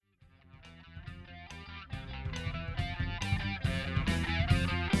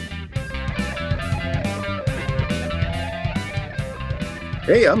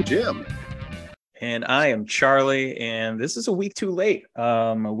Hey, I'm Jim. And I am Charlie, and this is a week too late.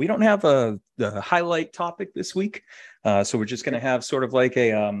 We don't have the highlight topic this week, so we're just going to have sort of like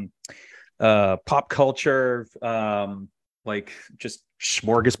a pop culture, like just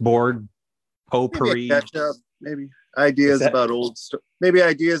smorgasbord Maybe a potpourri. catch up. Maybe What's ideas that? about maybe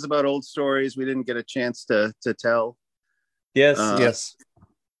ideas about old stories we didn't get a chance to tell, Yes, uh, yes,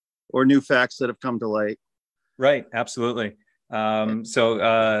 or new facts that have come to light. right, absolutely.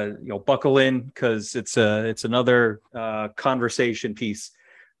 So buckle in because it's another conversation piece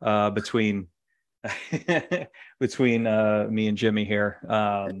between between me and Jimmy here,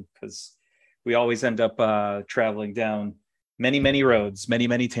 because we always end up traveling down many roads,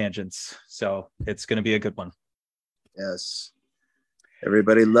 many tangents. So it's going to be a good one. Yes,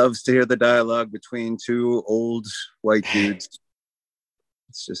 everybody loves to hear the dialogue between two old white dudes.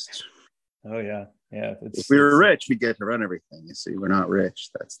 It's just, Oh yeah, yeah. if we were rich, we get to run everything. You see, we're not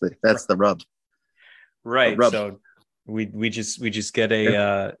rich. That's the rub. The Right. rub. So we just get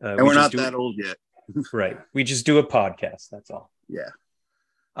a And we're not that old yet. right. We just do a podcast. That's all. Yeah.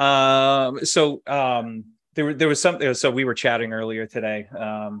 There was something. So we were chatting earlier today,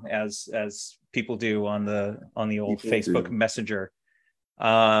 as people do on the old People Facebook do. Messenger.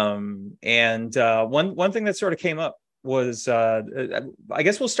 And one thing that sort of came up was, I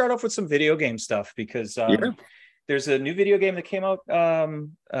guess we'll start off with some video game stuff because there's a new video game that came out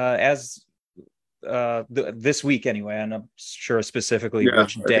this week anyway. I'm not sure specifically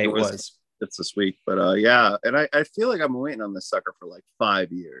which day it was. It's this week, but yeah, and I feel like I'm waiting on this sucker for like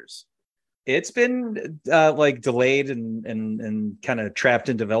 5 years. It's been like delayed and kind of trapped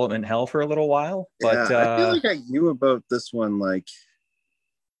in development hell for a little while. But I feel like I knew about this one like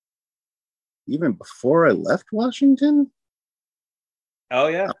even before I left Washington. Oh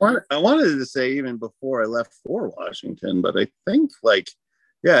yeah, I wanted to say even before I left for Washington, but I think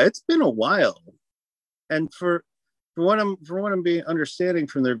it's been a while. And for what I'm being understanding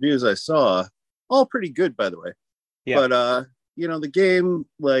from the reviews I saw, all pretty good by the way. Yeah. But the game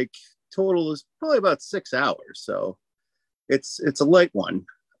like total is probably about 6 hours, so it's a light one.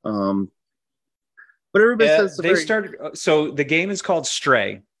 But everybody says so the game is called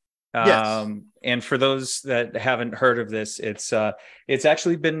Stray. Yes. And for those that haven't heard of this, it's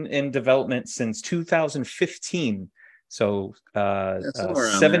actually been in development since 2015. So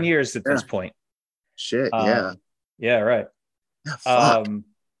 7 years at this point. Shit, yeah. Yeah, right. Yeah, fuck.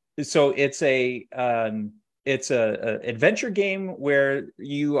 So it's a adventure game where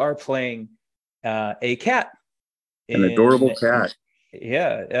you are playing a cat, an adorable cat.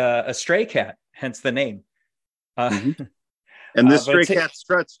 Yeah, a stray cat, hence the name. Mm-hmm. And this stray cat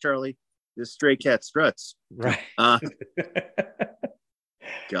struts, Charlie. This stray cat struts. Right. God,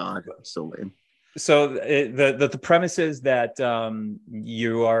 I'm so lame. So the premise is that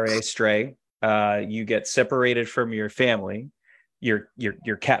you are a stray. You get separated from your family, your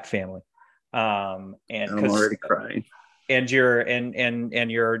cat family, and I'm already crying. And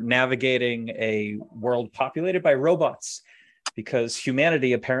you're navigating a world populated by robots because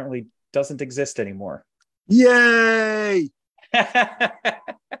humanity apparently doesn't exist anymore. Yay!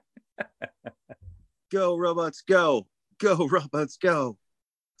 Go robots, go! Go robots, go!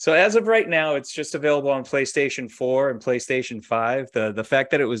 So as of right now, it's just available on PlayStation 4 and PlayStation 5. The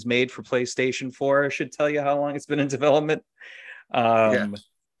fact that it was made for PlayStation 4 should tell you how long it's been in development.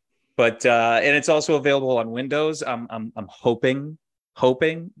 But and it's also available on Windows. I'm hoping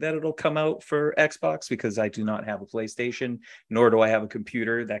that it'll come out for Xbox because I do not have a PlayStation, nor do I have a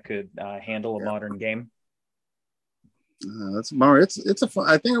computer that could handle a modern game. That's bummer. It's a fun.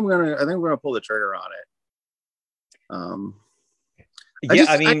 I think we're gonna pull the trigger on it.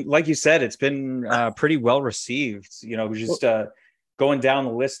 I mean, like you said, it's been pretty well received. Just going down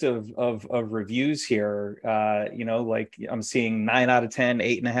the list of reviews here. Like I'm seeing 9 out of 10,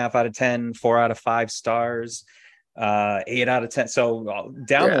 8.5 out of 10, 4 out of 5 stars, 8 out of 10. So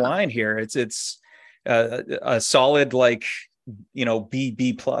down the line here, it's a solid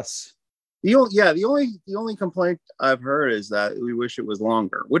B plus. The only complaint I've heard is that we wish it was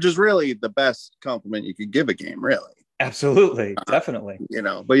longer, which is really the best compliment you could give a game, really. Absolutely, definitely.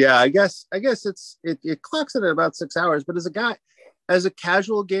 But yeah, I guess it clocks it at about 6 hours. But as a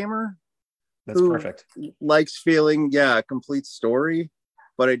casual gamer, that's perfect. Likes feeling a complete story,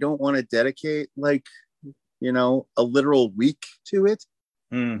 but I don't want to dedicate a literal week to it.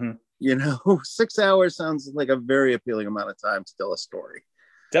 Mm-hmm. 6 hours sounds like a very appealing amount of time to tell a story.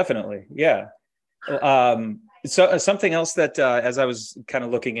 Definitely. Yeah. So something else that as I was kind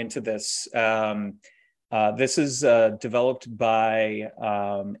of looking into this, this is developed by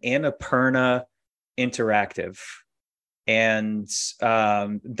Annapurna Interactive. and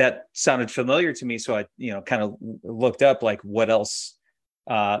that sounded familiar to me. So I, kind of looked up like what else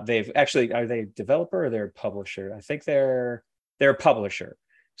they've actually, are they a developer or they're a publisher? I think they're a publisher.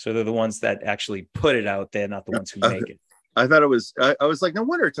 So they're the ones that actually put it out. They're not the ones who make it. I thought it was, I was like, no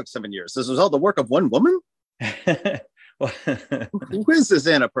wonder it took 7 years. This was all the work of one woman? Well, who is this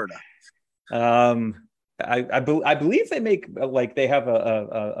Annapurna? I believe they make, like, they have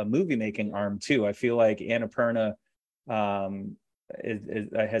a movie making arm too. I feel like Annapurna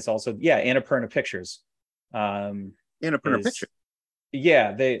has also, Annapurna Pictures. Annapurna Pictures.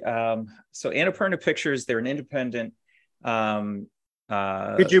 Yeah, they so Annapurna Pictures, they're an independent.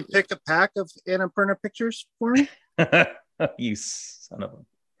 Could you pick a pack of Annapurna Pictures for me? You son of a.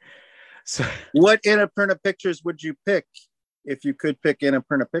 So, what Annapurna Pictures would you pick if you could pick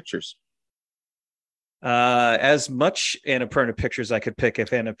Annapurna Pictures? As much Annapurna Pictures I could pick if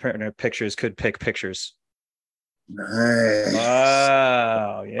Annapurna Pictures could pick pictures. Nice.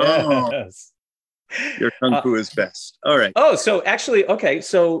 Wow. Yes. Oh, your kung fu is best. All right. Oh, so actually, okay.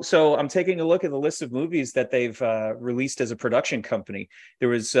 So I'm taking a look at the list of movies that they've released as a production company. There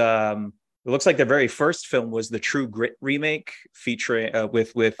was, it looks like their very first film was the True Grit remake featuring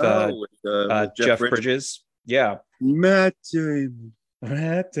with Jeff Bridges. Yeah. Matt Damon.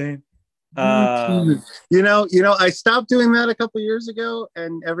 I stopped doing that a couple years ago,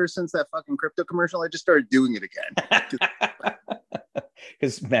 and ever since that fucking crypto commercial, I just started doing it again.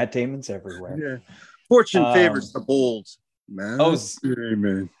 Because Matt Damon's everywhere. Yeah. Fortune favors the bold. Matt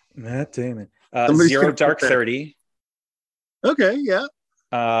Damon. Somebody's Zero Dark 30. Okay, yeah.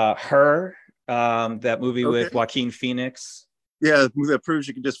 Her, that movie with Joaquin Phoenix. Yeah, that proves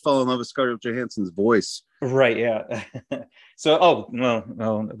you can just fall in love with Scarlett Johansson's voice. Right, yeah. So,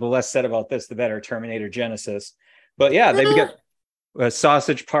 the less said about this, the better. Terminator Genesis. But yeah, they've got a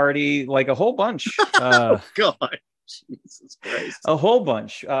Sausage Party, like a whole bunch. Oh, God. Jesus Christ. A whole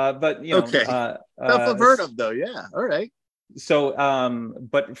bunch. But, okay. Stuff I've heard of, though. Yeah, all right. So,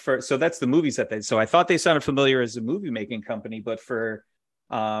 so that's the movies that so I thought they sounded familiar as a movie making company, but for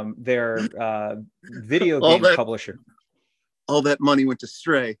their video game publisher. All that money went to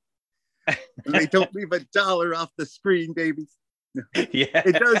Stray. And they don't leave $1 off the screen, baby. Yeah.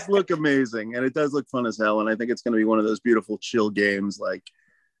 It does look amazing, and it does look fun as hell, and I think it's going to be one of those beautiful chill games, like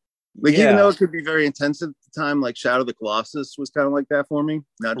even though it could be very intense at the time, like Shadow of the Colossus was kind of like that for me.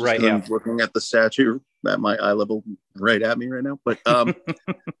 Not just I'm looking at the statue at my eye level right at me right now, but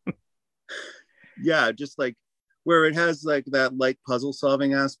yeah, just like where it has like that light puzzle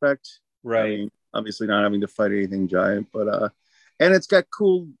solving aspect, right? I mean, obviously not having to fight anything giant, but and it's got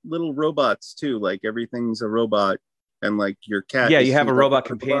cool little robots too, like everything's a robot, and like your cat, you have a robot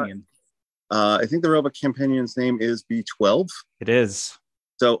companion. I think the robot companion's name is B12. It is.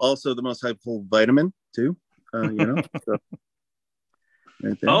 So also the most helpful vitamin too, so, right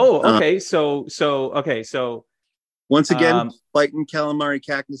there. Oh, okay. So once again, fighting calamari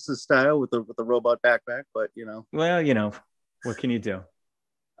cactuses style with the robot backpack, but well, what can you do?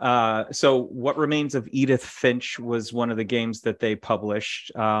 So What Remains of Edith Finch was one of the games that they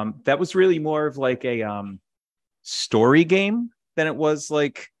published. That was really more of like a story game than it was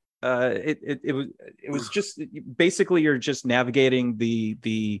like it was just basically you're just navigating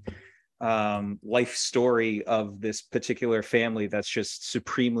the life story of this particular family that's just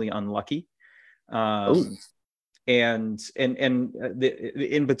supremely unlucky. And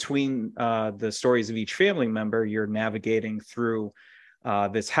in between the stories of each family member, you're navigating through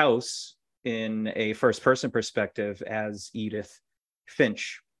this house in a first person perspective as Edith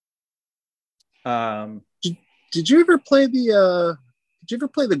Finch. Did you ever play the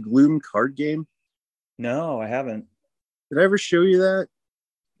Gloom card game? No, I haven't. Did I ever show you that?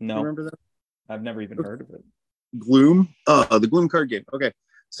 No. You remember that? I've never even heard of it. Gloom? Oh, the Gloom card game. Okay.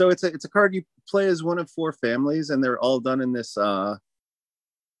 So it's a card you play as one of 4 families, and they're all done in this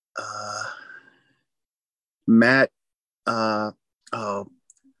Matt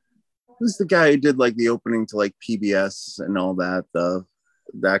who's the guy who did like the opening to like PBS and all that,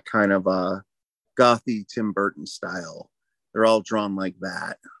 that kind of gothy Tim Burton style. They're all drawn like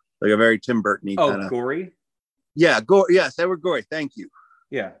that, like a very Tim Burton-y kind of gory. Yeah, yes, they were gory. Thank you.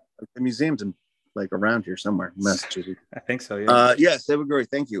 Yeah, the museum's in like around here somewhere, Massachusetts. I think so. Yeah. Yes, they were gory.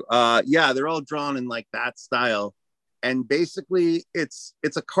 Thank you. Yeah, they're all drawn in like that style, and basically it's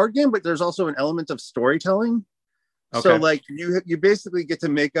a card game, but there's also an element of storytelling. Okay. So like you basically get to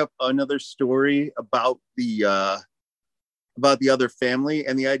make up another story about the other family,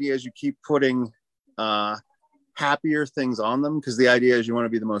 and the idea is you keep putting happier things on them, because the idea is you want to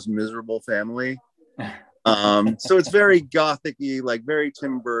be the most miserable family. So it's very gothic-y, like very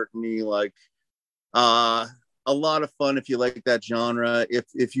Tim Burton-y, like a lot of fun if you like that genre.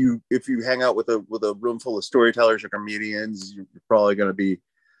 If you hang out with a room full of storytellers or comedians, you're probably going to be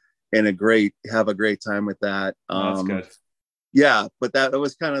have a great time with that. Oh, that's good. Yeah, but that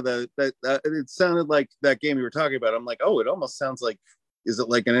was kind of that it sounded like that game you were talking about. I'm like, oh, it almost sounds like, is it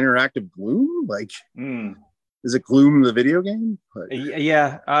like an interactive Gloom? Like, is it Gloom the video game? But...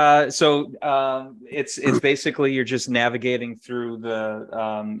 Yeah. So it's basically you're just navigating through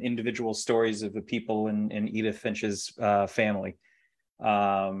the individual stories of the people in Edith Finch's family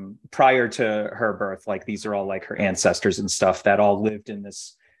prior to her birth. Like these are all like her ancestors and stuff that all lived in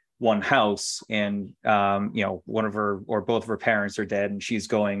this one house, and one of her or both of her parents are dead, and she's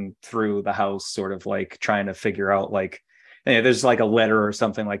going through the house sort of like trying to figure out like there's like a letter or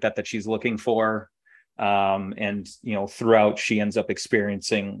something like that she's looking for. And throughout she ends up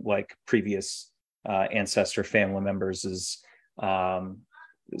experiencing like previous ancestor family members'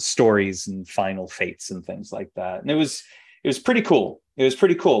 stories and final fates and things like that. And it was pretty cool.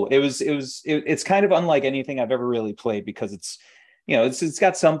 It's kind of unlike anything I've ever really played, because it's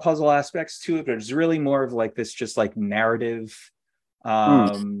got some puzzle aspects to it, but it's really more of like this just like narrative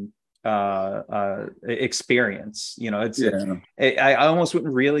experience. I almost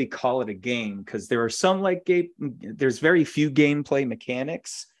wouldn't really call it a game, because there are some like there's very few gameplay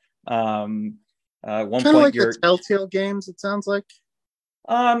mechanics. One point like the Telltale games, it sounds like.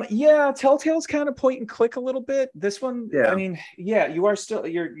 Telltale's kind of point and click a little bit. This one, I mean, you are still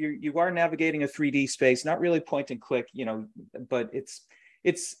you are navigating a 3D space, not really point and click, but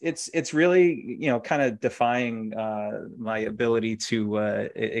it's really kind of defying my ability to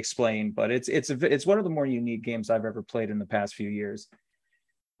explain. But it's one of the more unique games I've ever played in the past few years.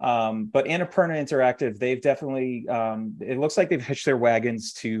 But Annapurna Interactive, they've definitely it looks like they've hitched their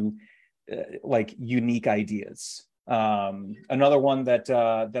wagons to like unique ideas. Another one that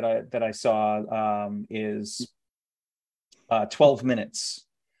I saw is 12 minutes,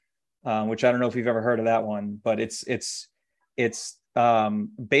 which I don't know if you've ever heard of that one, but it's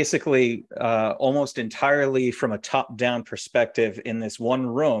basically almost entirely from a top-down perspective in this one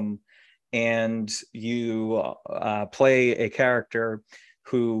room, and you play a character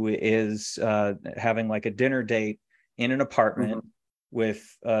who is having like a dinner date in an apartment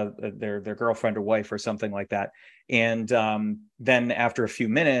with their girlfriend or wife or something like that. And then after a few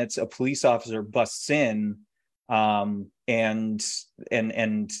minutes, a police officer busts in, and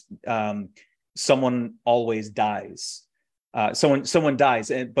someone always dies. Someone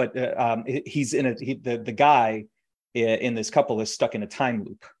dies, but he's the guy in this couple is stuck in a time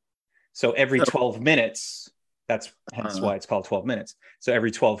loop. So every 12 minutes, that's hence why it's called 12 minutes. So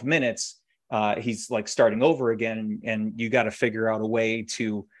every 12 minutes, he's like starting over again, and you got to figure out a way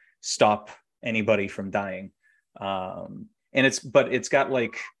to stop anybody from dying. And it's got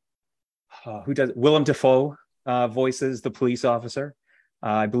like who does Willem Dafoe voices the police officer.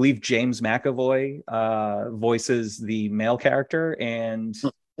 I believe James McAvoy voices the male character, and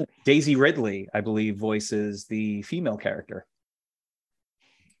Daisy Ridley, I believe, voices the female character.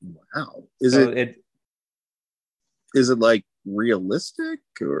 Wow. Is it like realistic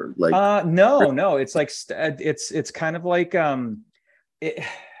or like no, it's like it's kind of like it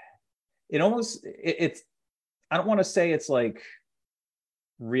almost it's I don't want to say it's like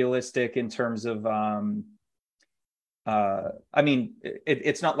realistic in terms of I mean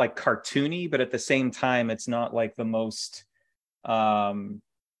it's not like cartoony, but at the same time it's not like the most I'm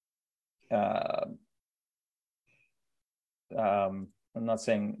not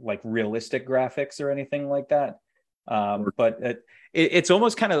saying like realistic graphics or anything like that, but it's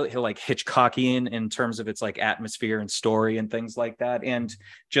almost kind of like Hitchcockian in terms of its like atmosphere and story and things like that. And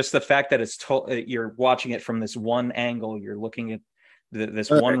just the fact that you're watching it from this one angle, you're looking at this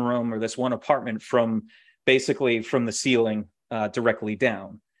one room or this one apartment from basically from the ceiling directly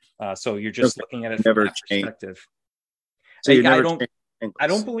down. So you're just looking at it from that perspective. So I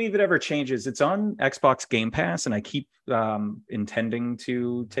don't believe it ever changes. It's on Xbox Game Pass, and I keep intending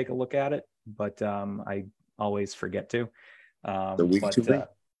to take a look at it, but I always forget to.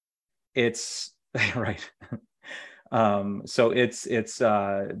 It's right. So it's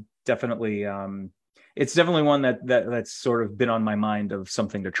definitely one that's sort of been on my mind of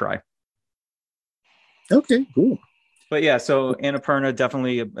something to try. Okay, cool. But yeah, so Annapurna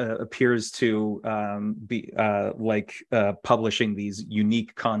definitely appears to be publishing these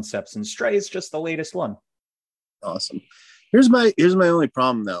unique concepts, and Stray is just the latest one. Awesome. Here's my only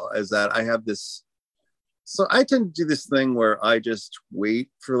problem though, is that I have this. So I tend to do this thing where I just wait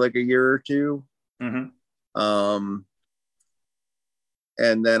for like a year or two, and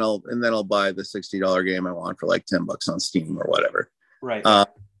then I'll buy the $60 game I want for like $10 on Steam or whatever. Right.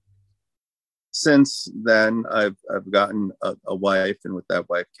 since then, I've gotten a wife, and with that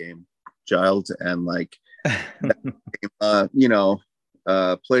wife came child, and like, you know,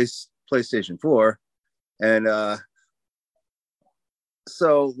 PlayStation 4, and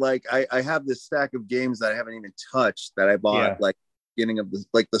so like I have this stack of games that I haven't even touched that I bought like beginning of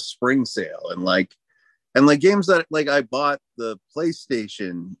the spring sale, and like games that like I bought the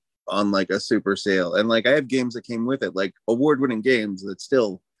PlayStation on like a super sale, and like I have games that came with it, like award-winning games that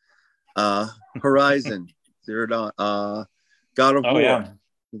still Horizon Zero Dawn, God of War,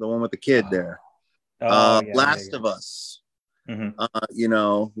 the one with the kid there, Last of Us, you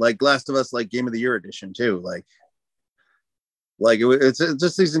know, like Last of Us, like Game of the Year edition too, like it's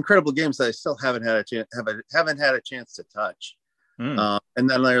just these incredible games that I still haven't had a chance to touch. And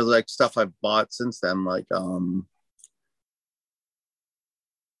then there's like stuff I've bought since then, like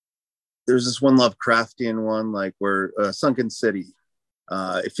there's this one Lovecraftian one, like where Sunken City.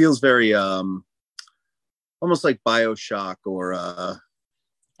 It feels very almost like BioShock or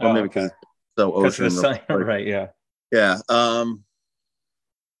maybe because so ocean, right? Yeah.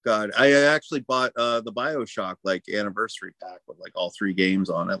 God, I actually bought the BioShock like anniversary pack with like all 3 games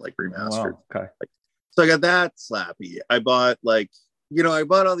on it, like remastered. Wow. Okay. So I got that slappy. I bought like, you know, I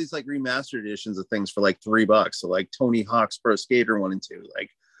bought all these like remastered editions of things for like $3. So like Tony Hawk's Pro Skater 1 and 2, like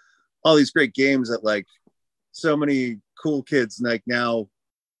all these great games that like so many cool kids like now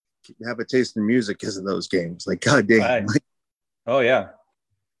have a taste in music because of those games. Like, God damn. Right. Oh yeah.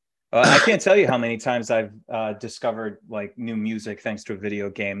 I can't tell you how many times I've discovered like new music thanks to a video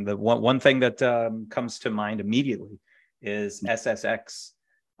game. The one thing that comes to mind immediately is SSX.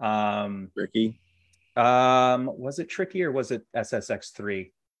 Tricky. Was it Tricky or was it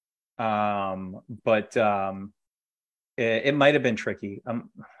SSX3? But it might have been Tricky.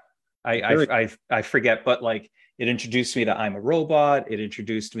 I forget, but like it introduced me to I'm a Robot. It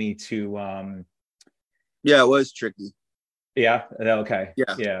introduced me to yeah, it was Tricky. Yeah. Okay.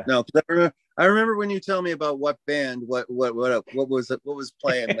 Yeah. No, I remember when you tell me about what band, what was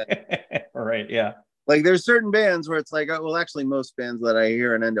playing. Right. Yeah. Like there's certain bands where it's like, oh, well, actually, most bands that I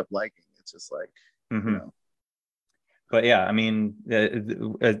hear and end up liking, it's just like, you know. But yeah, I mean,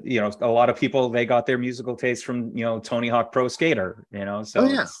 you know, a lot of people, they got their musical taste from, you know, Tony Hawk Pro Skater, you know, so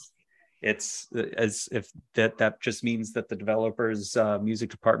it's as if that just means that the developers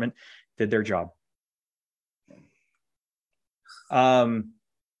music department did their job. So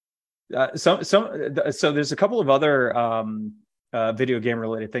there's a couple of other video game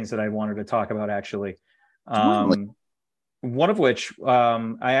related things that I wanted to talk about actually. One of which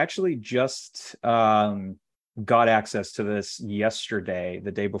I actually just got access to this yesterday,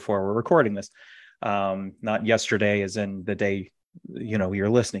 the day before we're recording this. Not yesterday as in the day, you know, you're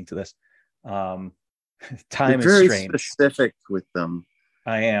listening to this. Time You're is very strange. Specific with them.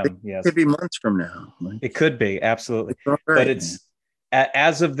 I am. Yes. It could be months from now. It could be, absolutely. But it's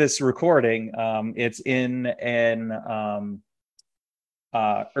as of this recording, it's in an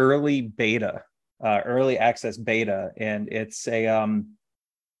early beta, early access beta, and it's a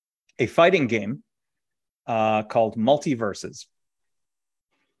fighting game called MultiVersus.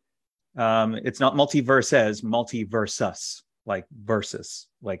 It's not MultiVersus, MultiVersus, like versus,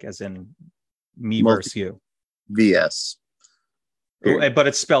 like as in me versus you. VS. But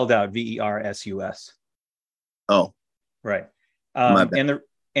it's spelled out VERSUS. Oh, right. And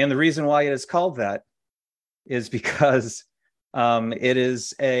the reason why it is called that is because it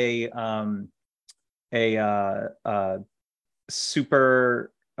is a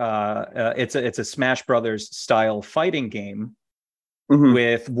super it's a Smash Brothers style fighting game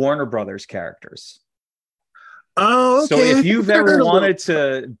with Warner Brothers characters. Oh, okay. So if you've ever wanted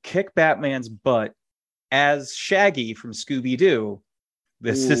to kick Batman's butt as Shaggy from Scooby-Doo,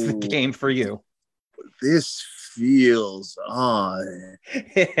 this is the game for you. This feels on.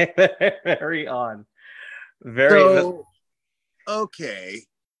 Very on. Very. Okay.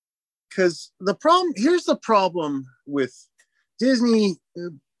 Because here's the problem with Disney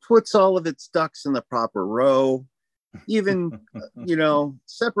puts all of its ducks in the proper row, even, you know,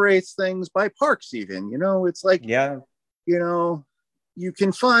 separates things by parks even, you know, it's like, you know, you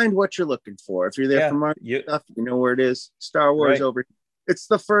can find what you're looking for. If you're there for Marvel stuff, you know where it is. Star Wars over. It's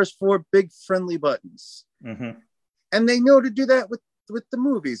the first 4 big friendly buttons. And they know to do that with the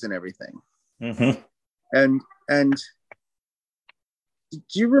movies and everything. And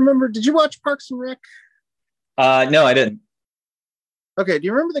did you watch Parks and Rec? No, I didn't. Okay, do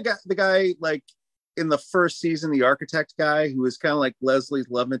you remember the guy like in the first season, the architect guy who was kind of like Leslie's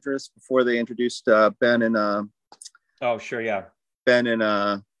love interest before they introduced Ben and oh sure, yeah, Ben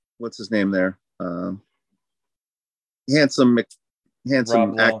and what's his name there, handsome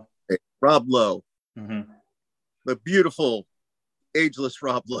actor. Rob Lowe, Mm-hmm. the beautiful, ageless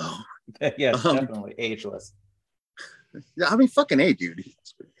Rob Lowe. Yes, definitely ageless. I mean, fucking A, dude.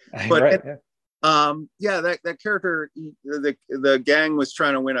 But Right. yeah, that character, the gang was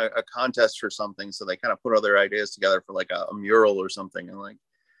trying to win a contest for something, so they kind of put all their ideas together for like a mural or something, and like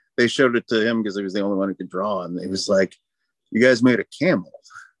they showed it to him because he was the only one who could draw, and he was like, "You guys made a camel."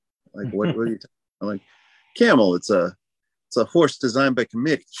 Like, what are you talking? I'm like, camel. It's a horse designed by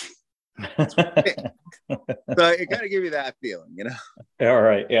committee. So it kind of gave you that feeling, you know. All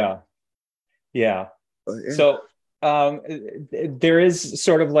right. Yeah. Yeah. Yeah. So there is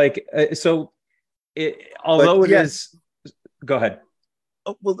sort of like although it is. Go ahead.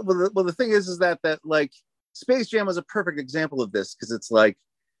 Oh, well, the thing is that like Space Jam was a perfect example of this, because it's like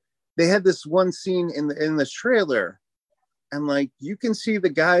they had this one scene in the trailer, and like you can see the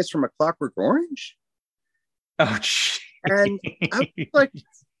guys from A Clockwork Orange. Oh, geez. And I was like,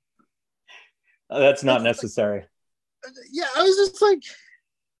 that's not necessary. Yeah, I was just like,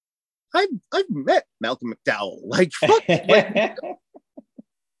 I've met Malcolm McDowell. Like, fuck, like,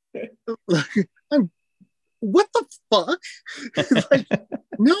 what the fuck? Like,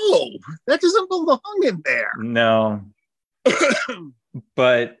 no, that doesn't belong in there. No.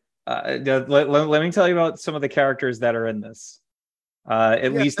 But let me tell you about some of the characters that are in this.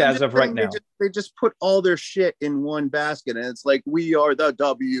 At least as of right now. They just put all their shit in one basket, and it's like, we are the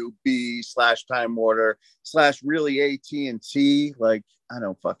WB/Time Warner / really AT&T. Like, I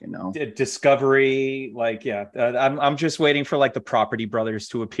don't fucking know. Discovery, like, yeah. I'm just waiting for like the Property Brothers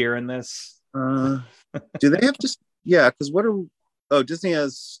to appear in this. Do they have to? Yeah, because Disney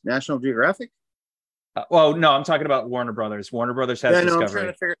has National Geographic. Well, no, I'm talking about Warner Brothers. Warner Brothers has Discovery. I'm trying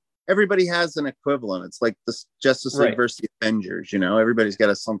to figure. Everybody has an equivalent. It's like the Justice League versus the Avengers, you know, everybody's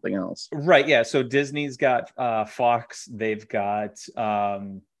got something else. Right. Yeah. So Disney's got Fox, they've got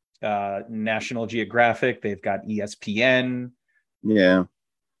National Geographic, they've got ESPN. Yeah.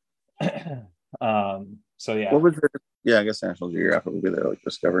 So yeah. What was it? Yeah, I guess National Geographic would be there, like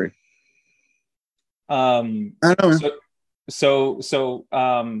Discovery. I don't know. So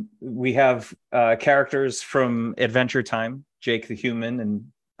we have characters from Adventure Time, Jake the Human,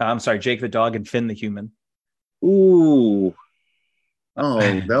 and Jake the Dog and Finn the Human. Ooh. Oh,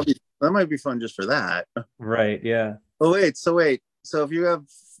 that might be fun just for that. Right, yeah. Oh, wait. So if you have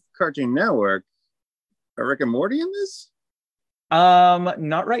Cartoon Network, are Rick and Morty in this?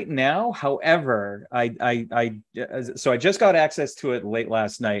 Not right now. However, I just got access to it late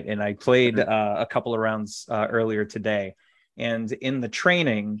last night, and I played a couple of rounds earlier today. And in the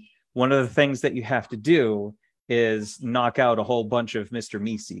training, one of the things that you have to do is knock out a whole bunch of Mr.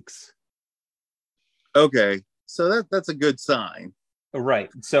 Meeseeks. Okay, so that's a good sign. Right.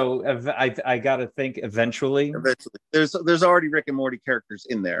 So I got to think eventually. There's already Rick and Morty characters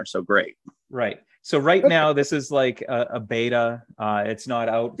in there, so great. Right. So right now, this is like a beta. It's not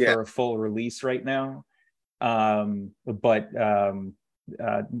out for a full release right now. But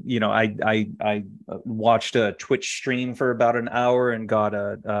I watched a Twitch stream for about an hour and got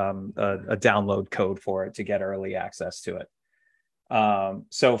a download code for it to get early access to it.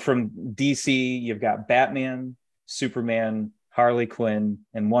 So from DC, you've got Batman, Superman, Harley Quinn,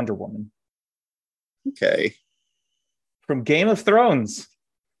 and Wonder Woman. Okay. From Game of Thrones.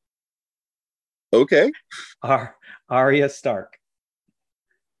 Okay. Arya Stark.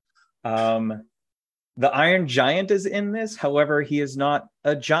 The Iron Giant is in this. However, he is not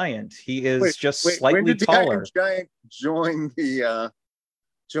a giant. He is slightly when did the taller. Iron Giant join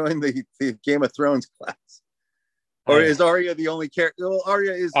the Game of Thrones class? Or is Arya the only character? Well,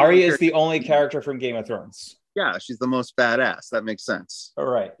 Arya is the only character from Game of Thrones. Yeah, she's the most badass. That makes sense. All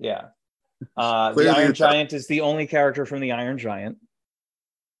right, yeah. The Iron Giant is the only character from the Iron Giant.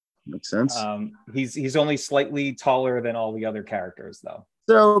 Makes sense. He's only slightly taller than all the other characters, though.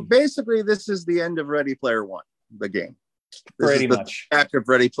 So basically, this is the end of Ready Player One, the game. Pretty much. Act of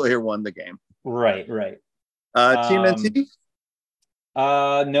Ready Player One, the game. Right. TMNT?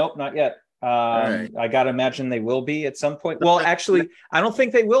 Nope, not yet. Right. I gotta imagine they will be at some point. Well, actually, I don't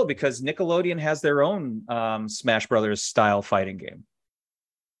think they will, because Nickelodeon has their own Smash Brothers style fighting game.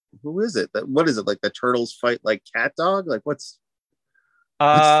 Who is it? What is it? Like the Turtles fight like Cat Dog? Like what's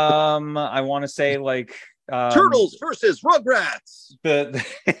I want to say like Turtles versus Rugrats.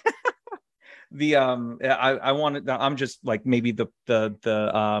 I wanted. I'm just like maybe the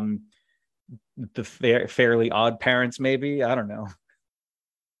Fairly Odd Parents. Maybe, I don't know.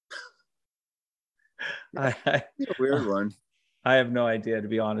 A weird one. I have no idea, to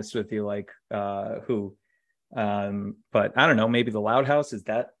be honest with you. Like who? But I don't know. Maybe the Loud House, is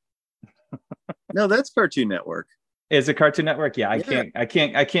that? No, that's Cartoon Network. Is it Cartoon Network? Yeah, Yeah. I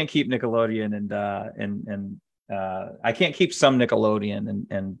can't keep Nickelodeon I can't keep some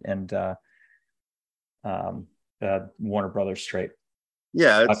Nickelodeon um, Warner Brothers straight.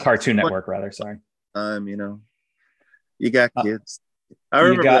 Yeah, it's Cartoon Network rather. Sorry. you know, you got Uh, kids. I you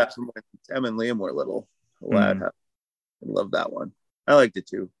remember got. that from when Em and Liam were little. Lad Mm, House. I love that one. I liked it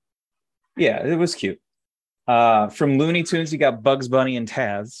too. yeah, it was cute. From Looney Tunes, you got Bugs Bunny and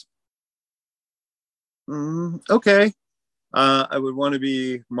Taz. Okay. I would want to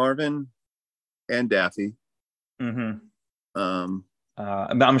be Marvin and Daffy. Mm-hmm. Um,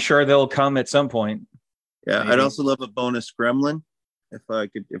 I'm sure they'll come at some point. yeah, I'd Maybe. also love a bonus gremlin if I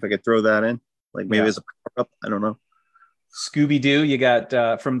could throw that in, like maybe Yeah. as a power up. I don't know. Scooby Doo, you got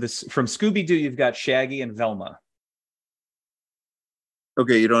from Scooby Doo, you've got Shaggy and Velma.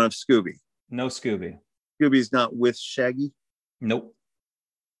 Okay, you don't have Scooby. No Scooby. Scooby's not with Shaggy. Nope. All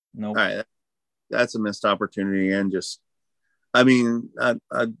Nope. right, that's a missed opportunity. And just, I mean, I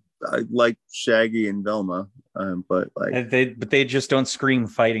like Shaggy and Velma, but like, They just don't scream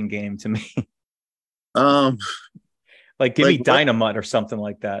fighting game to me. um, Like give like me what? Dynamite or something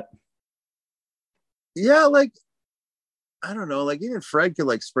like that. Yeah, like I don't know. Like even Fred could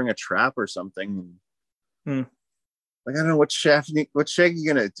like spring a trap or something. Hmm. Like I don't know what's Shaggy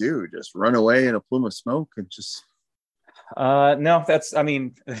gonna do? Just run away in a plume of smoke and just No, that's I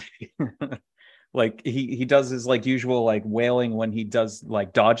mean like he does his like usual like wailing when he does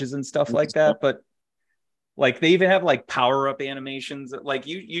like dodges and stuff like that, but like they even have like power up animations. Like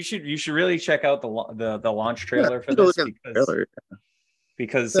you should really check out the launch yeah. trailer for Look this at the trailer.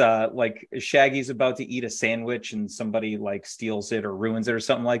 because like Shaggy's about to eat a sandwich and somebody like steals it or ruins it or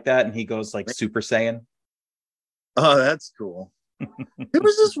something like that, and he goes like Super Saiyan. Oh, that's cool. There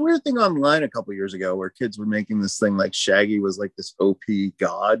was this weird thing online a couple years ago where kids were making this thing like Shaggy was like this OP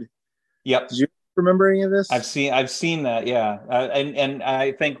god. Yep. Did you remember any of this? I've seen that, yeah, and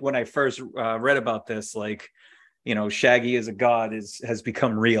I think when I first read about this, like Shaggy as a god has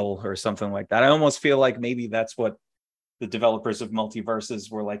become real or something like that. I almost feel like maybe that's what the developers of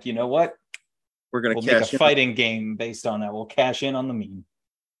MultiVersus were like. You know what? We're gonna We'll make a cash in, fighting game based on that. We'll cash in on the meme.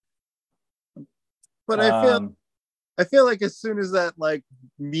 but Um, I feel like as soon as that like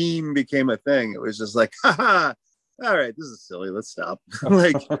meme became a thing, it was just like, haha, all right, this is silly. Let's stop.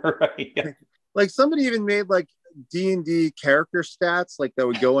 like, right, yeah. like somebody even made like D&D character stats like that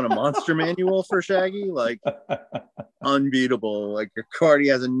would go in a monster manual for Shaggy. Like unbeatable. Like your card, he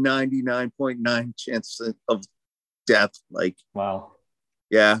has a 99.9 chance of death. Like, Wow.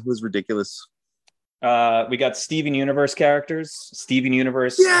 yeah, it was ridiculous. We got Steven Universe characters, Steven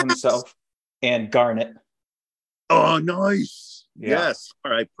Universe Yes. himself, and Garnet. Oh, nice. Yeah. Yes.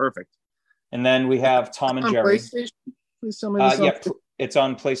 All right. Perfect. And then we have Tom and On Jerry. PlayStation. Please tell me this. Yeah, it's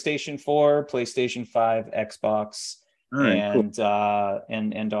on PlayStation 4, PlayStation 5, Xbox, All right. Cool.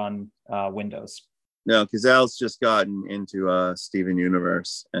 And on Windows. No, because Al's just gotten into Steven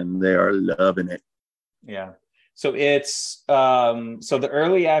Universe and they are loving it. Yeah. So it's so the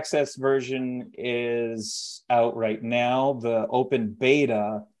early access version is out right now. The open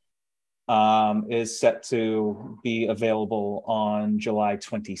beta is set to be available on July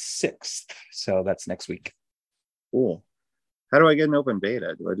 26th. So that's next week. Cool. How do I get an open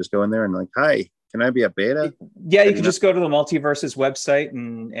beta? Do I just go in there and like, hi, can I be a beta? Yeah, you can just go to the MultiVersus website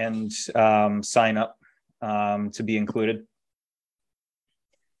and sign up to be included.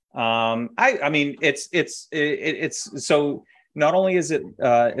 I mean it's so not only is it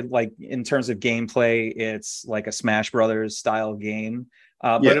like in terms of gameplay, it's like a Smash Brothers style game.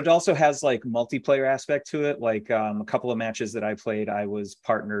 But it also has like multiplayer aspect to it. Like a couple of matches that I played, I was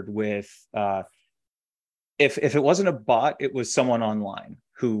partnered with. If it wasn't a bot, it was someone online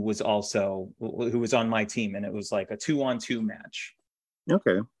who was on my team, and it was like a 2-on-2 match.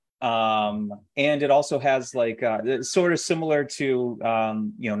 Okay. And it also has like sort of similar to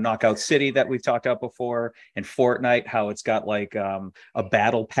Knockout City that we've talked about before, and Fortnite, how it's got like a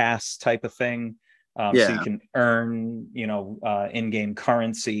battle pass type of thing. So you can earn, in-game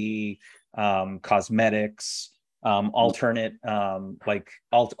currency, cosmetics, alternate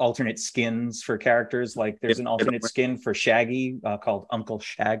skins for characters. Like there's an alternate skin for Shaggy called Uncle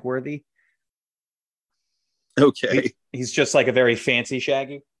Shagworthy. Okay. He's just like a very fancy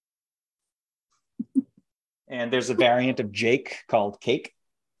Shaggy. And there's a variant of Jake called Cake.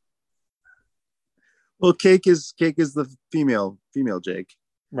 Well, Cake is the female Jake.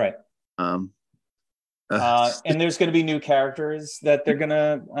 Right. And there's going to be new characters that they're going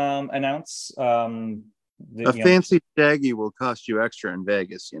to announce. A fancy Shaggy will cost you extra in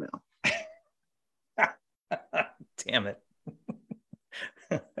Vegas, Damn it.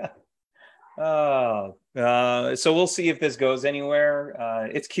 Oh, So we'll see if this goes anywhere.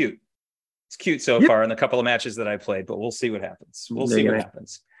 It's cute. It's cute so far in the couple of matches that I played, but we'll see what happens. We'll see what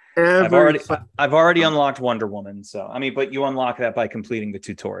happens. I've already unlocked Wonder Woman. So I mean, but you unlock that by completing the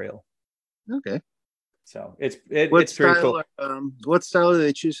tutorial. Okay. So it's very cool. What style do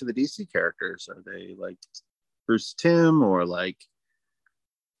they choose for the DC characters? Are they like Bruce Timm or like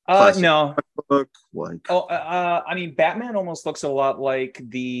no book? Like I mean, Batman almost looks a lot like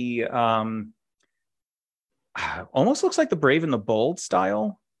the almost looks like the Brave and the Bold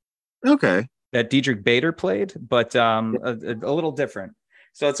style. Okay. That Diedrich Bader played, but a little different.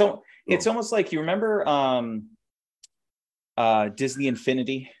 So it's almost like, you remember Disney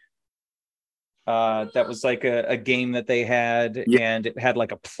Infinity? That was like a game that they had, and it had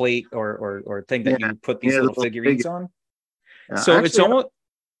like a plate or thing that you put these little figurines on. So actually, it's almost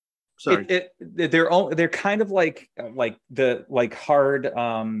sorry. They're kind of like hard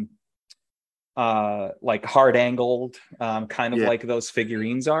angled, kind of like those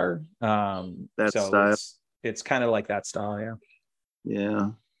figurines are. That so style. It's kind of like that style, yeah.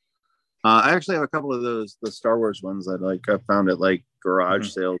 I actually have a couple of those, the Star Wars ones that like I found at like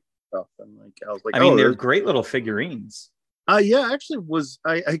garage sales stuff, and like I was like, I mean, they're great little figurines. Yeah, actually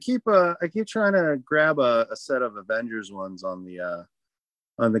I keep trying to grab a set of Avengers ones on the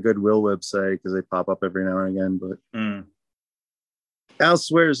Goodwill website, because they pop up every now and again, but Al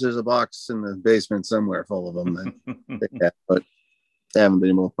swears there's a box in the basement somewhere full of them that they have, but they haven't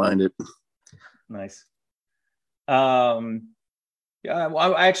been able to find it. Nice. Yeah,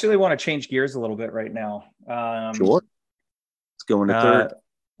 well, I actually want to change gears a little bit right now. Sure. Let's go into third.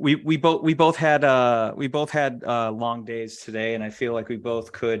 We both had long days today, and I feel like we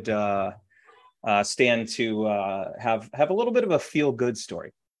both could stand to have a little bit of a feel good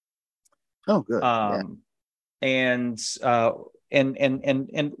story. Oh, good. And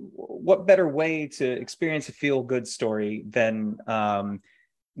what better way to experience a feel good story than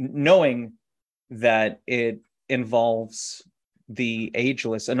knowing that it involves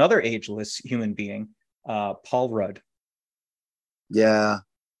another ageless human being, Paul Rudd. Yeah.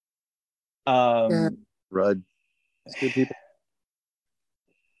 Rudd. It's good people.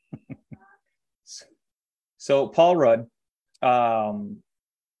 So Paul Rudd,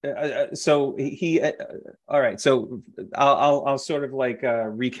 so he all right, so I'll sort of like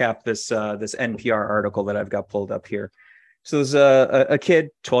recap this NPR article that I've got pulled up here. So there's a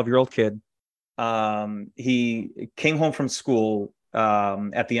kid, 12-year-old kid. He came home from school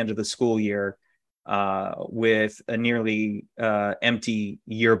at the end of the school year with a nearly empty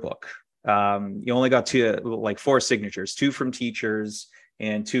yearbook. You only got like 4 signatures, 2 from teachers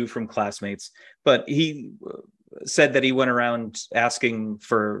and 2 from classmates. But he said that he went around asking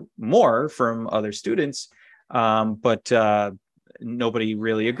for more from other students, but nobody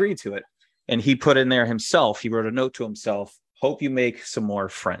really agreed to it. And he put in there himself, he wrote a note to himself, "Hope you make some more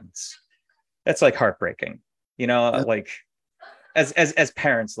friends." That's like heartbreaking, like as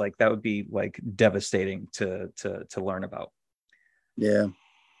parents, like that would be like devastating to learn about. Yeah.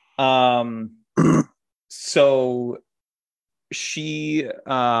 So she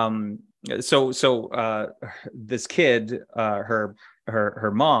this kid,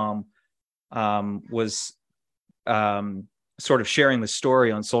 her mom was sort of sharing the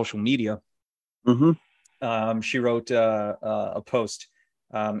story on social media. She wrote a post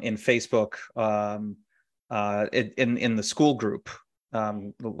in Facebook, in the school group.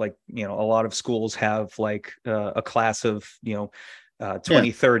 Like, a lot of schools have like a class of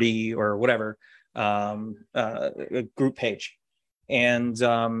 20, 30 or whatever, a group page. And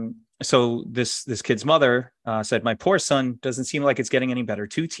so this kid's mother said, "My poor son doesn't seem like it's getting any better.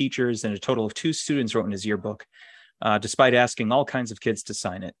 2 teachers and a total of 2 students wrote in his yearbook, despite asking all kinds of kids to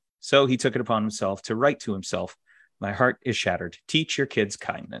sign it. So he took it upon himself to write to himself, 'My heart is shattered. Teach your kids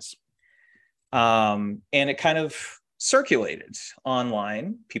kindness.'" And it kind of circulated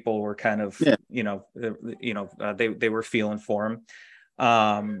online. People were kind of, they were feeling for him.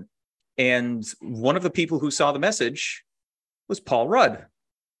 And one of the people who saw the message was Paul Rudd,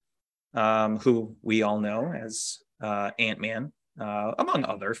 who we all know as Ant-Man, among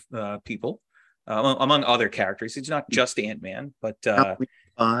other people, among other characters. He's not just Ant-Man, but Halloween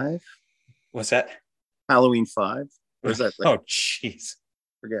 5. What's that? Halloween 5. Or is that? Oh, jeez.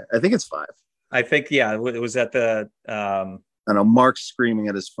 Forget. I think it's 5. I think, yeah, it was at the. I know Mark's screaming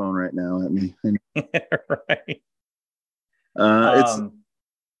at his phone right now at me. Right.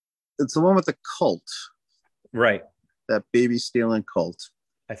 It's the one with the cult. Right. That baby stealing cult.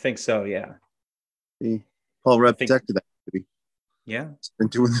 I think so, yeah. Paul Rudd protected that baby. Yeah. He's been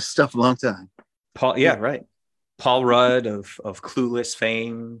doing this stuff a long time. Right. Paul Rudd of Clueless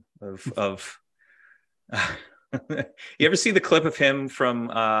fame, of You ever see the clip of him from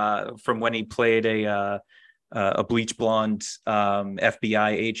when he played a bleach blonde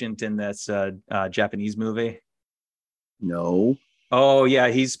FBI agent in this Japanese movie? No. Oh yeah,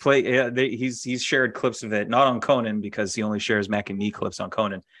 he's shared clips of it, not on Conan because he only shares Mac and Me clips on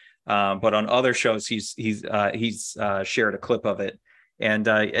Conan, but on other shows he's shared a clip of it, and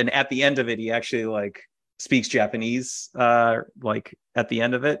at the end of it he actually like speaks Japanese like at the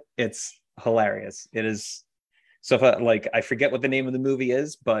end of it. It's hilarious. It is. So if I forget what the name of the movie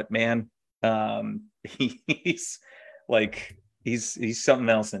is, but man, he's like he's something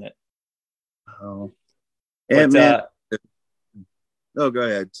else in it. Oh, and man. Oh, go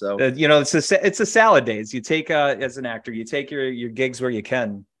ahead. So it's a salad days. You take as an actor, you take your gigs where you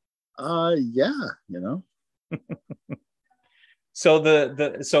can. Yeah,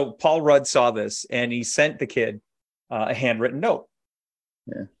 So Paul Rudd saw this and he sent the kid a handwritten note.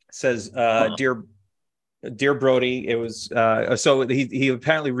 Yeah. It says, Dear Brody, it was so he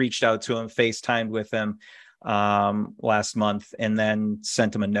apparently reached out to him, FaceTimed with him last month, and then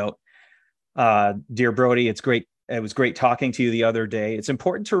sent him a note. Dear Brody, it was great talking to you the other day. It's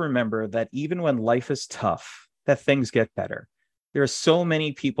important to remember that even when life is tough, that things get better. There are so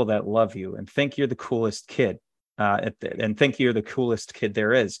many people that love you and think you're the coolest kid, and think you're the coolest kid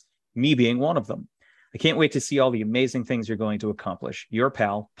there is, me being one of them. I can't wait to see all the amazing things you're going to accomplish. Your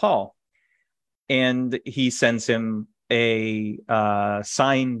pal, Paul. And he sends him a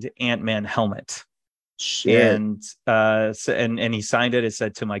signed Ant-Man helmet. Shit. And he signed it. It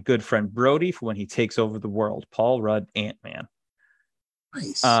said, to my good friend Brody for when he takes over the world, Paul Rudd, Ant-Man.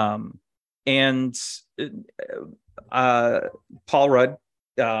 Nice. And Paul Rudd,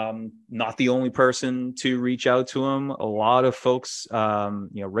 not the only person to reach out to him. A lot of folks,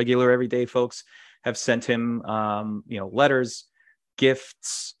 regular everyday folks, have sent him, letters,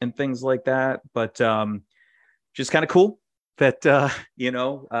 gifts, and things like that. But just kind of cool that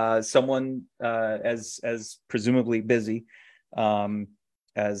someone as presumably busy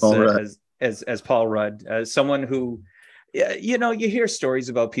as Paul Rudd, as someone who, you hear stories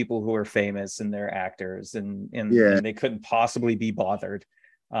about people who are famous and they're actors and they couldn't possibly be bothered.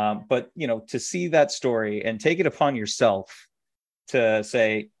 But to see that story and take it upon yourself to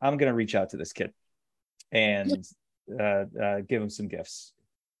say, I'm going to reach out to this kid and give him some gifts.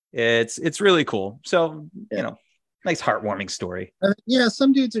 It's really cool. So, nice heartwarming story. Yeah,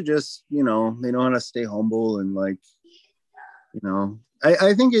 some dudes are just, they know how to stay humble and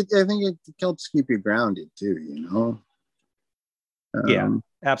I think it helps keep you grounded too, Yeah,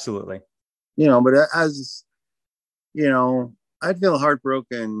 absolutely. But as I'd feel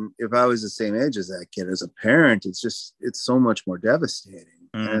heartbroken if I was the same age as that kid. As a parent, it's so much more devastating.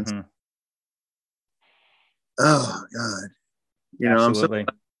 Mm-hmm. And oh God, absolutely.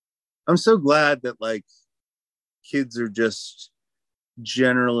 I'm so glad that kids are just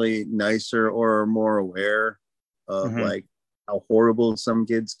generally nicer or more aware of how horrible some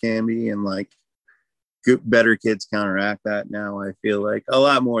kids can be, and better kids counteract that now. I feel like a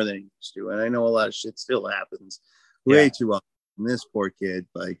lot more than it used to, and I know a lot of shit still happens way too often. This poor kid,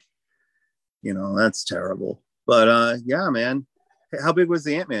 that's terrible. But yeah, man, how big was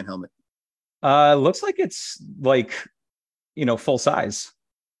the Ant-Man helmet? Looks like it's full size.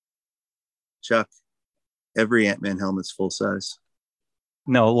 Chuck, every Ant-Man helmet's full size.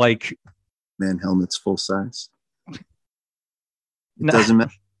 No, Man helmet's full size. It doesn't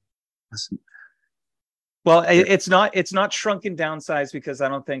matter. Well, it's not shrunken down size because I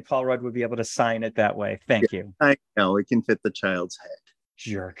don't think Paul Rudd would be able to sign it that way. Thank you. I know it can fit the child's head.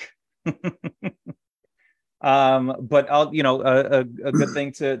 Jerk. But I'll, a good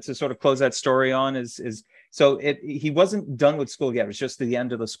thing to sort of close that story on is so he wasn't done with school yet. It was just the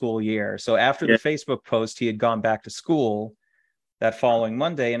end of the school year. So after the Facebook post, he had gone back to school that following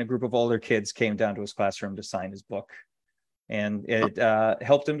Monday, and a group of older kids came down to his classroom to sign his book. And it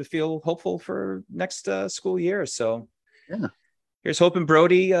helped him to feel hopeful for next school year. So here's hoping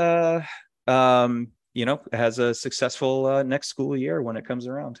Brody, has a successful next school year when it comes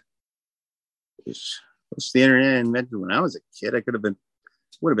around. It's the internet invented when I was a kid. I would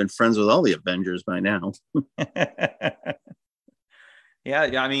have been friends with all the Avengers by now.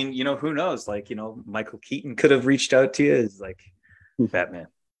 Yeah. I mean, who knows? Michael Keaton could have reached out to you as Batman,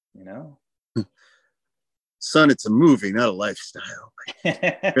 Son, it's a movie, not a lifestyle.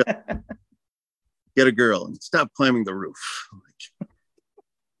 Get a girl and stop climbing the roof.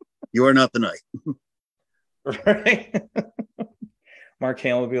 You are not the knight. Right. Mark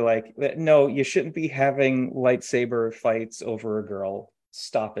Hamill will be like, no, you shouldn't be having lightsaber fights over a girl.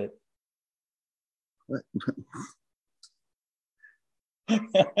 Stop it.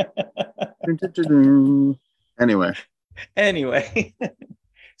 Anyway.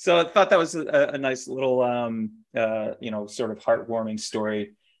 So I thought that was a nice little sort of heartwarming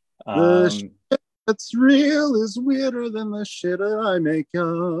story. The shit that's real is weirder than the shit I make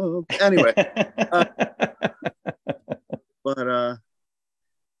up. Anyway.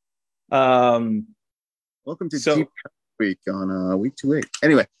 Welcome to Deep Cut Week on week 28.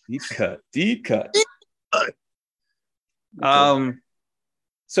 Anyway. Deep cut.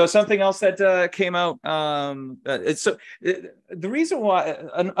 So something else that came out. The reason why,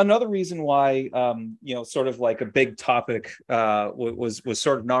 another reason why, sort of like a big topic was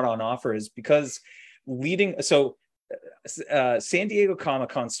sort of not on offer is because San Diego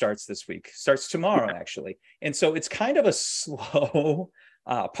Comic-Con starts tomorrow actually, and so it's kind of a slow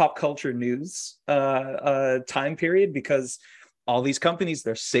pop culture news time period because all these companies,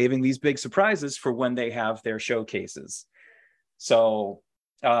 they're saving these big surprises for when they have their showcases. So.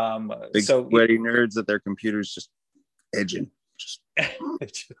 Big sweaty nerds at their computers just edging, just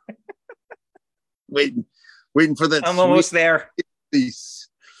waiting for that. I'm almost there.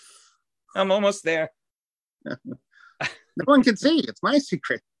 I'm almost there. No one can see. It's my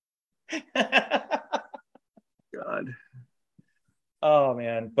secret. God. Oh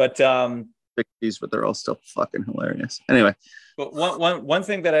man, but they're all still fucking hilarious. Anyway, but one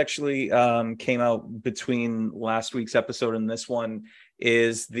thing that actually came out between last week's episode and this one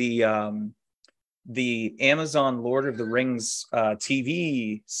is the Amazon Lord of the Rings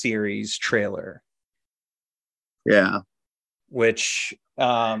TV series trailer. Yeah, which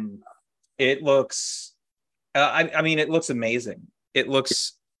it looks. It looks amazing. It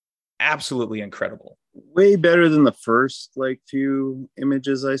looks absolutely incredible. Way better than the first few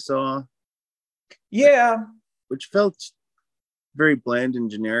images I saw. Yeah, which felt very bland and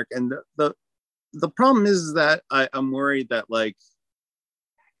generic. And the problem is that I'm worried that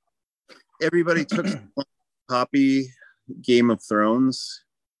everybody took copy Game of Thrones,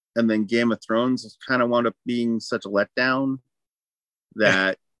 and then Game of Thrones kind of wound up being such a letdown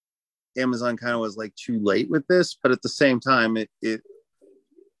that Amazon kind of was too late with this. But at the same time, it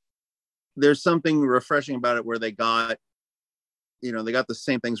there's something refreshing about it where they got the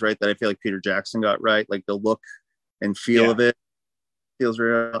same things right that I feel like Peter Jackson got right, like the look and feel of it feels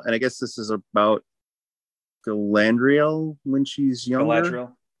real. And I guess this is about Galadriel when she's younger.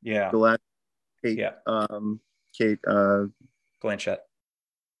 Galadriel, yeah. Kate, yeah. Kate Blanchett.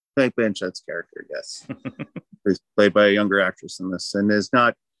 Kate Blanchett's character, yes, is played by a younger actress in this, and is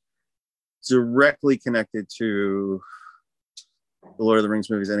not directly connected to the Lord of the Rings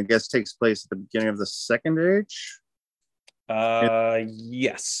movies, and I guess takes place at the beginning of the Second Age.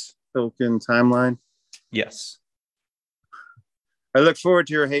 Yes. Tolkien timeline. Yes. I look forward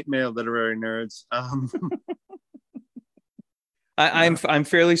to your hate mail, literary nerds. I'm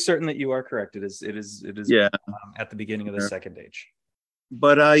fairly certain that you are correct. It is yeah. At the beginning of the Second Age.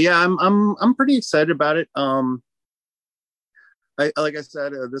 But I'm pretty excited about it. Like I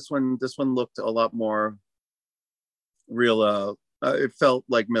said, this one looked a lot more real. It felt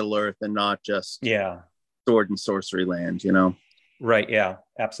like Middle Earth and not just sword and sorcery land, Right. Yeah,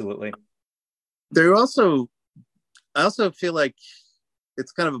 absolutely. I also feel like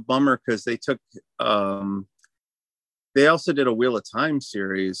it's kind of a bummer because they took they also did a Wheel of Time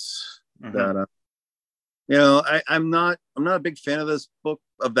series that I'm not a big fan of that book,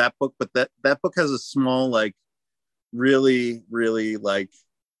 but that book has a small really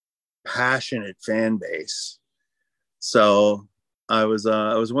passionate fan base. So I was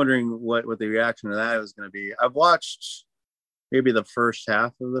wondering what the reaction to that was going to be. I've watched maybe the first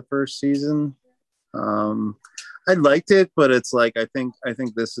half of the first season. I liked it, but it's I think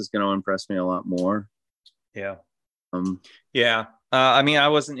this is going to impress me a lot more. Yeah. I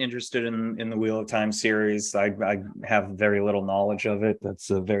wasn't interested in the Wheel of Time series. I have very little knowledge of it.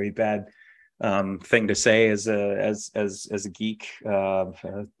 That's a very bad thing to say as a geek. But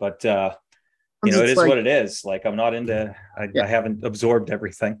it is what it is. I'm not into. I haven't absorbed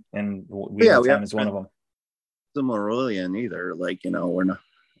everything, and Wheel of Time is one of them. Silmarillion either. We're not.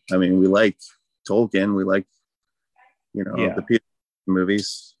 I mean, we like Tolkien. We like the Peter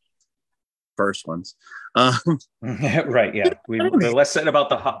movies, first ones. Right. Yeah. The less said about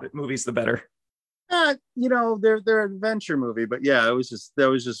the Hobbit movies, the better. They're adventure movie, but that was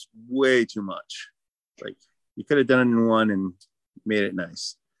just way too much. You could have done it in one and made it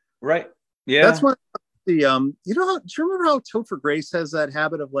nice. Right. Yeah. That's one. Do you remember how Topher Grace has that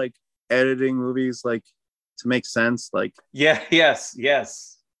habit of editing movies to make sense? Yes.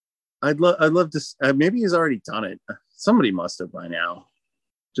 I'd love to. Maybe he's already done it. Somebody must have by now.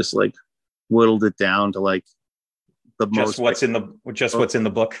 Just whittled it down to the just most. What's in the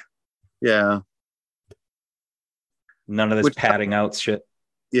book. Yeah. None of this Which, padding out shit.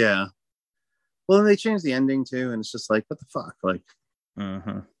 yeah. Well, then they changed the ending too, and it's just like, what the fuck? Like,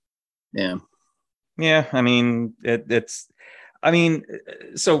 yeah. Yeah, I mean, it's. I mean,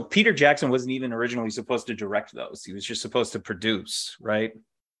 so Peter Jackson wasn't even originally supposed to direct those. He was just supposed to produce, right?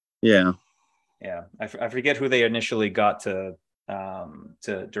 Yeah. Yeah, I forget who they initially got to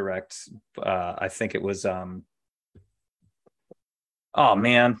direct. I think it was. Oh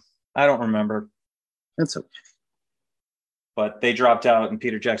man, I don't remember. That's okay. But they dropped out, and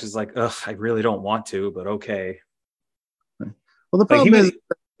Peter Jackson's like, "Ugh, I really don't want to, but okay." Well, the problem is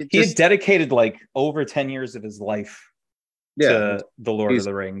he had dedicated like over 10 years of his life to the Lord of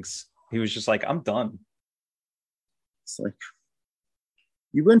the Rings. He was just like, I'm done. It's like,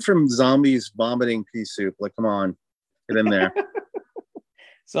 you went from zombies vomiting pea soup. Like, come on, get in there.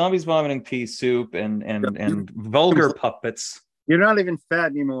 Zombies vomiting pea soup and vulgar puppets. You're not even fat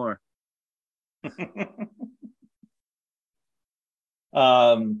anymore.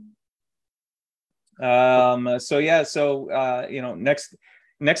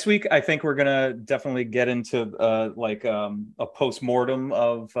 Next week I think we're gonna definitely get into a post-mortem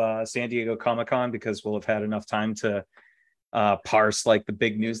of San Diego Comic-Con, because we'll have had enough time to parse like the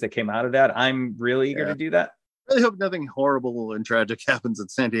big news that came out of that. I'm really eager to do that. I really hope nothing horrible and tragic happens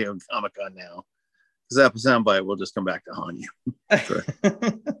at San Diego Comic-Con now, because that soundbite will just come back to haunt you.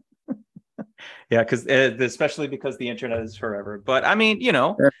 Yeah, because especially because the internet is forever. But I mean,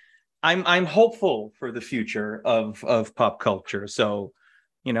 I'm hopeful for the future of pop culture. So,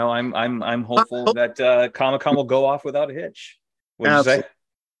 I'm hopeful that Comic-Con will go off without a hitch. What did you say?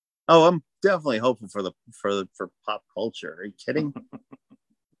 Oh, I'm definitely hopeful for pop culture. Are you kidding?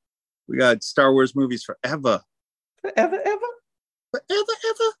 We got Star Wars movies forever. Forever.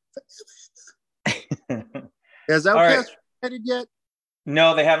 Has Outcast reunited yet?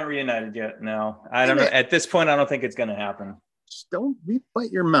 No, they haven't reunited yet. No, I don't know. At this point, I don't think it's going to happen. Just don't bite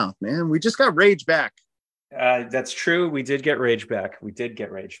your mouth, man. We just got Rage back. That's true. We did get Rage back.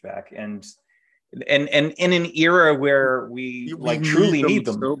 And in an era where we truly need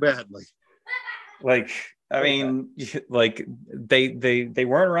them so badly. Like, I mean, like they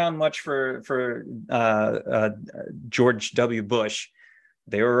weren't around much for George W. Bush.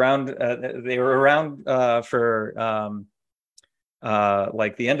 They were around. For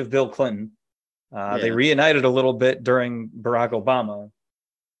like the end of Bill Clinton. They reunited a little bit during Barack Obama,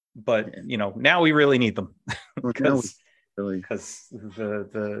 but now we really need them because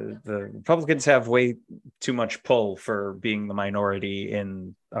the Republicans have way too much pull for being the minority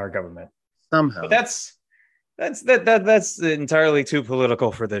in our government. Somehow, but that's entirely too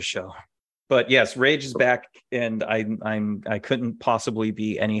political for this show. But yes, Rage is back, and I couldn't possibly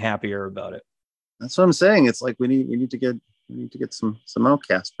be any happier about it. That's what I'm saying. It's like we need to get some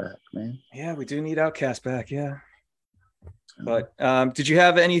Outcast back, man. Yeah, we do need Outcast back. Yeah. But did you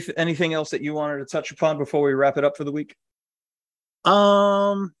have anything else that you wanted to touch upon before we wrap it up for the week?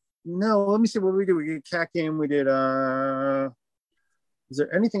 No. Let me see what we did. We did Cat Game. We did. Is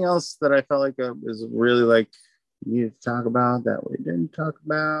there anything else that I felt like is really like needed to talk about that we didn't talk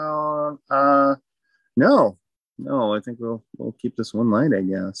about? No. I think we'll keep this one light, I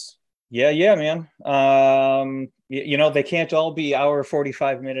guess. Yeah, man. They can't all be hour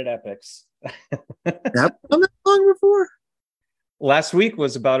 45-minute epics. Have done that long before? Last week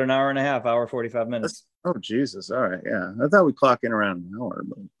was about an hour and a half, hour 45 minutes. Oh Jesus! All right, yeah. I thought we clock in around an hour,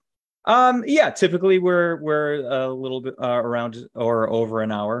 but yeah, typically we're a little bit around or over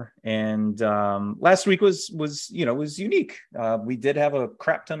an hour, and last week was unique. We did have a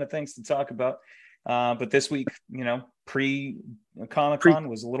crap ton of things to talk about, but this week, pre Comic-Con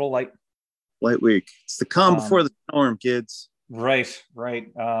was a little light week. It's the calm before the storm, kids. Right.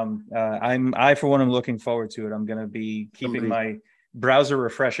 I for one am looking forward to it. I'm going to be keeping my browser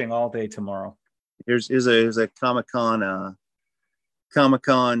refreshing all day tomorrow. Here's a Comic-Con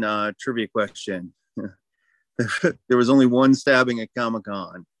trivia question. There was only one stabbing at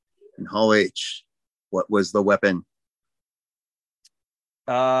Comic-Con in Hall H. What was the weapon?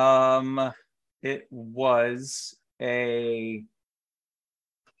 It was a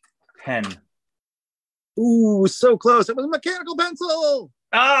pen. Ooh, so close. It was a mechanical pencil.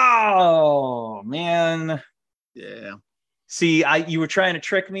 Oh man. Yeah. See, you were trying to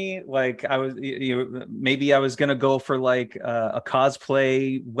trick me. Like maybe I was gonna go for like a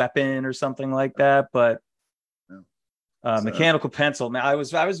cosplay weapon or something like that, but mechanical pencil. Man, I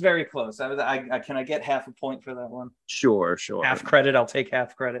was very close. Can I get half a point for that one? Sure. Half credit. I'll take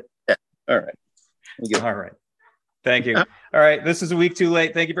half credit. Yeah. All right. All right. Thank you. All right. This is a week too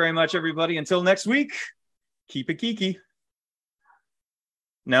late. Thank you very much, everybody. Until next week, keep it geeky.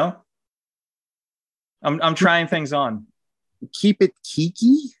 No? I'm trying things on. Keep it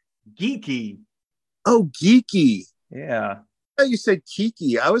geeky. Geeky. Oh, geeky. Yeah. Oh, you said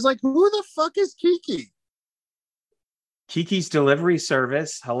Kiki. I was like, who the fuck is Kiki? Kiki's delivery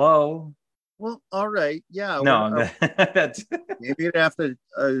service. Hello. Well, all right. Yeah. No, that's Maybe it after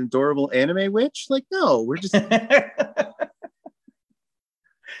an adorable anime witch. Like, no, we're just keep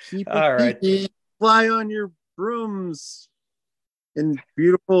it all right. Kiki. Fly on your brooms in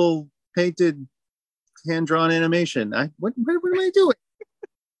beautiful painted hand-drawn animation. What am I doing?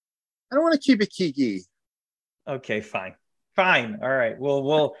 I don't want to keep it Kiki. Okay, fine. Fine. All right.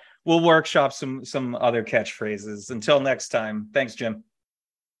 We'll workshop some other catchphrases. Until next time. Thanks, Jim.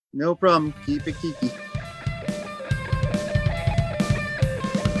 No problem. Keep it Kiki.